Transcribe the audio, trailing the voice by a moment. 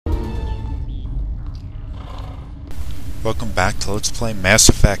Welcome back to Let's Play Mass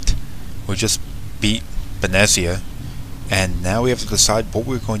Effect. We just beat Benezia, and now we have to decide what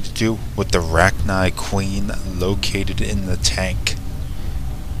we're going to do with the Rachni Queen located in the tank.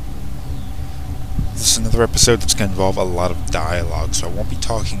 This is another episode that's going to involve a lot of dialogue, so I won't be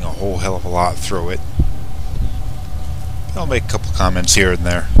talking a whole hell of a lot through it. I'll make a couple comments here and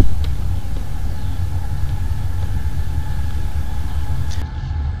there.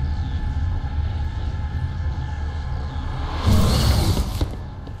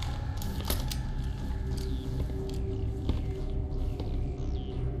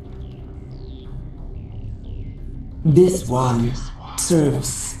 This one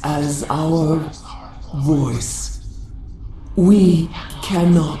serves as our voice. We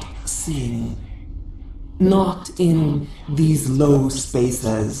cannot sing. Not in these low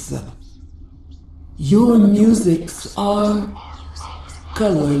spaces. Your musics are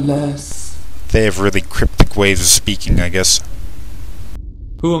colorless. They have really cryptic ways of speaking, I guess.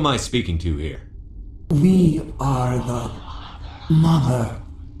 Who am I speaking to here? We are the mother.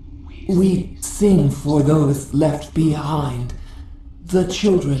 We sing for those left behind, the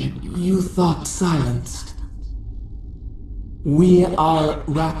children you thought silenced. We are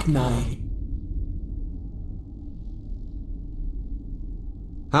Rachni.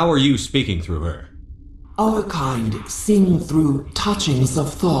 How are you speaking through her? Our kind sing through touchings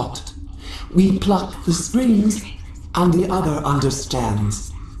of thought. We pluck the strings, and the other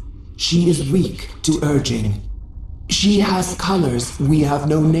understands. She is weak to urging. She has colors we have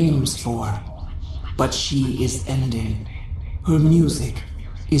no names for, but she is ending. Her music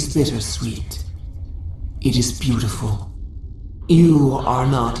is bittersweet. It is beautiful. You are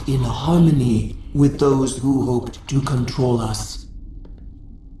not in harmony with those who hoped to control us.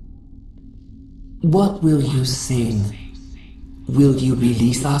 What will you sing? Will you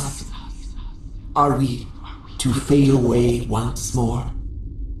release us? Are we to fade away once more?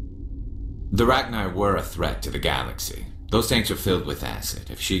 The Rachni were a threat to the galaxy. Those tanks are filled with acid.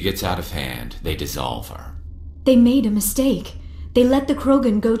 If she gets out of hand, they dissolve her. They made a mistake. They let the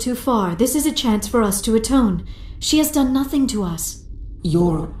Krogan go too far. This is a chance for us to atone. She has done nothing to us.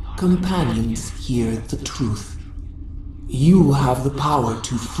 Your companions hear the truth. You have the power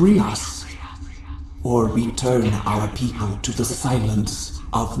to free us, or return our people to the silence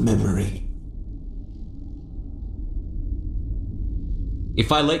of memory.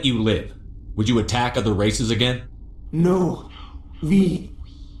 If I let you live, would you attack other races again? No,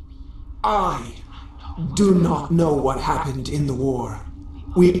 I do not know what happened in the war.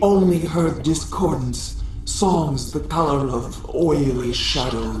 We only heard discordance, songs the color of oily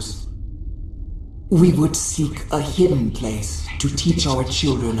shadows. We would seek a hidden place to teach our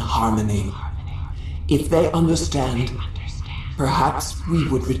children harmony. If they understand, perhaps we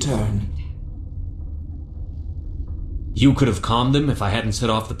would return. You could have calmed them if I hadn't set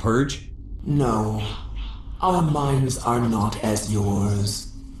off the purge? No, our minds are not as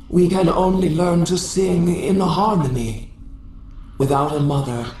yours. We can only learn to sing in harmony. Without a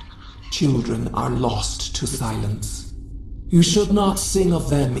mother, children are lost to silence. You should not sing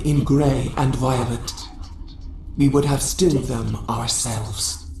of them in gray and violet. We would have stilled them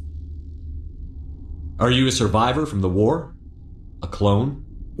ourselves. Are you a survivor from the war? A clone?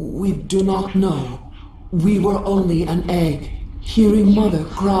 We do not know. We were only an egg, hearing Mother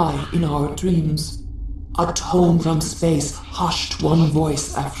cry in our dreams. A tone from space hushed one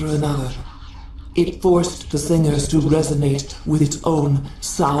voice after another. It forced the singers to resonate with its own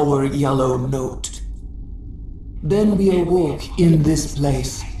sour yellow note. Then we awoke in this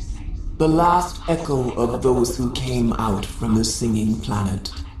place, the last echo of those who came out from the singing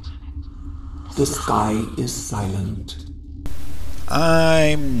planet. The sky is silent.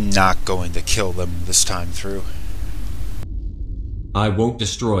 I'm not going to kill them this time through. I won't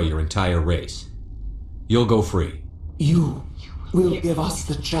destroy your entire race. You'll go free. You will give us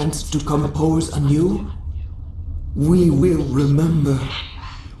the chance to compose anew? We will remember.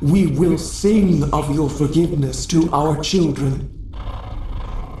 We will sing of your forgiveness to our children.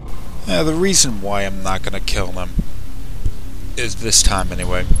 The reason why I'm not going to kill them, is this time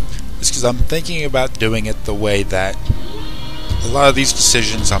anyway, is because I'm thinking about doing it the way that a lot of these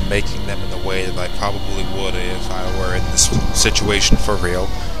decisions, I'm making them in the way that I probably would if I were in this situation for real,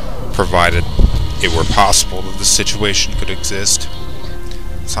 provided it were possible that this situation could exist.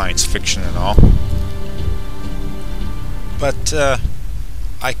 Science fiction and all. But,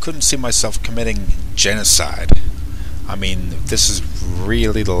 I couldn't see myself committing genocide. I mean, if this is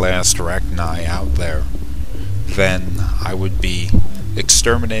really the last Rachni out there, then I would be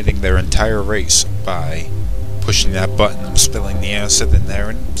exterminating their entire race by pushing that button and spilling the acid in there,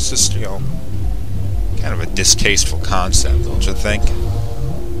 and it's just, Kind of a distasteful concept, don't you think?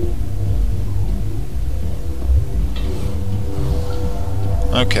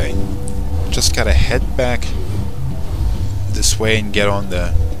 Okay, just gotta head back this way and get on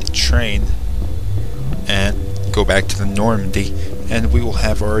the train and go back to the Normandy, and we will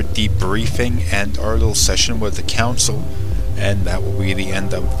have our debriefing and our little session with the council, and that will be the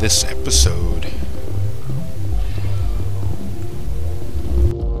end of this episode.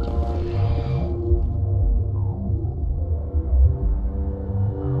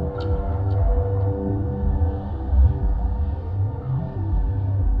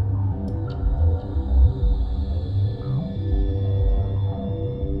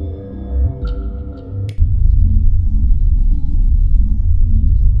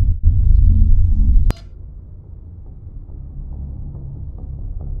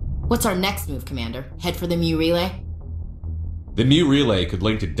 What's our next move, Commander? Head for the Mu Relay? The Mu Relay could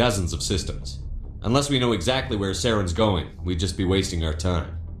link to dozens of systems. Unless we know exactly where Saren's going, we'd just be wasting our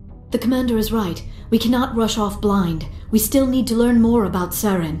time. The Commander is right. We cannot rush off blind. We still need to learn more about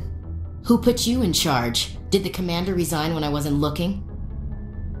Saren. Who put you in charge? Did the Commander resign when I wasn't looking?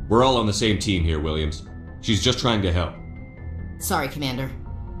 We're all on the same team here, Williams. She's just trying to help. Sorry, Commander.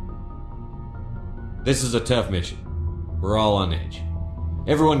 This is a tough mission. We're all on edge.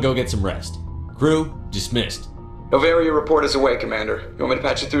 Everyone go get some rest. Crew, dismissed. Novaria report is away, Commander. You want me to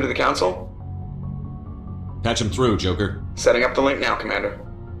patch it through to the Council? Patch him through, Joker. Setting up the link now, Commander.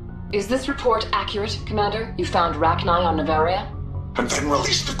 Is this report accurate, Commander? You found Rachni on Novaria? And then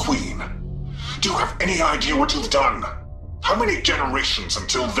released the Queen. Do you have any idea what you've done? How many generations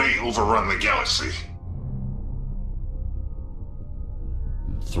until they overrun the galaxy?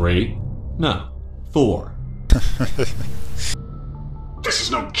 3? No, 4. This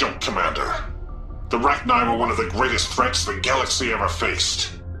is no joke, Commander. The Rachni were one of the greatest threats the galaxy ever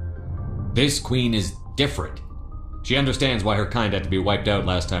faced. This Queen is different. She understands why her kind had to be wiped out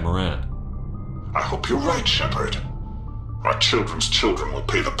last time around. I hope you're right, Shepard. Our children's children will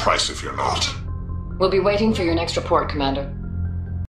pay the price if you're not. We'll be waiting for your next report, Commander.